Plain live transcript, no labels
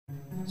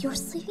You're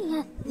sleeping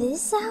at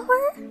this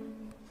hour?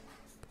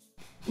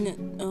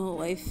 No,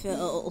 I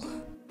fell.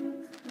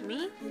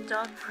 Meet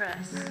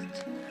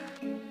Dogpressed.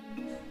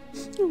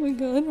 Oh my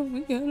god, oh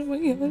my god, oh my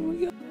god, oh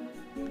my god.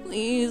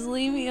 Please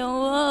leave me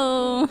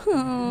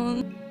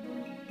alone.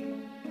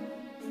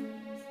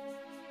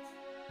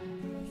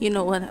 You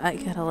know what? I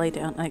gotta lay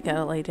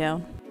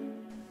down.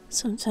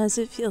 Sometimes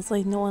it feels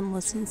like no one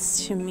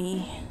listens to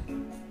me.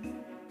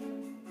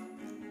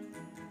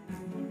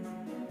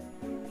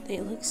 They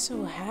look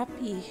so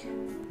happy.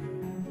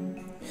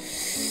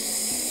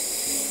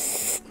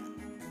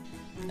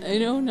 I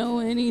don't know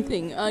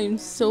anything. I'm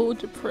so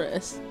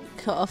depressed.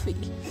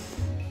 Coffee.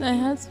 That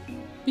has to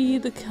be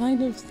the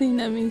kind of thing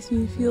that makes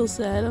me feel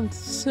sad. I'm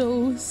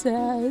so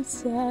sad.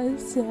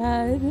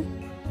 Sir,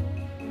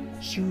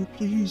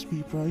 please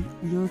be bright.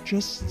 We are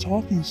just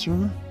talking,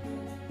 sir.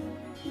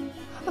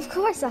 Of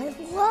course, I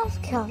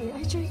love coffee.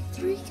 I drink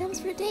 3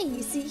 cups per day,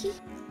 you see?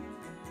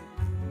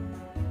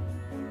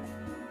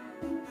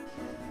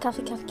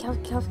 Coffee.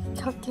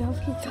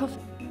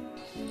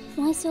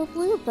 Why so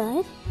blue,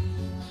 bud?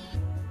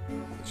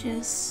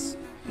 Just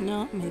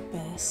not my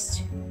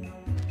best.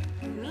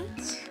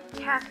 Meet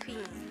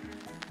Catfiene.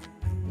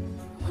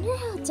 Wonder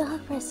how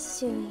Dogpressed is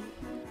doing.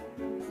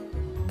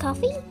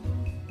 Coffee?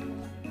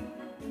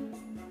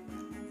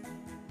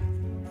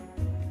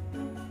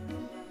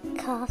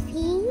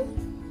 Coffee?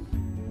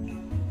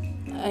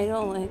 I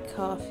don't like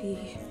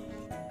coffee.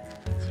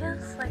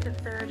 Just like a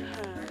third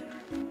hand.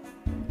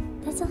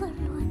 That's all,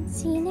 everyone.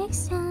 See you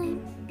next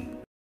time.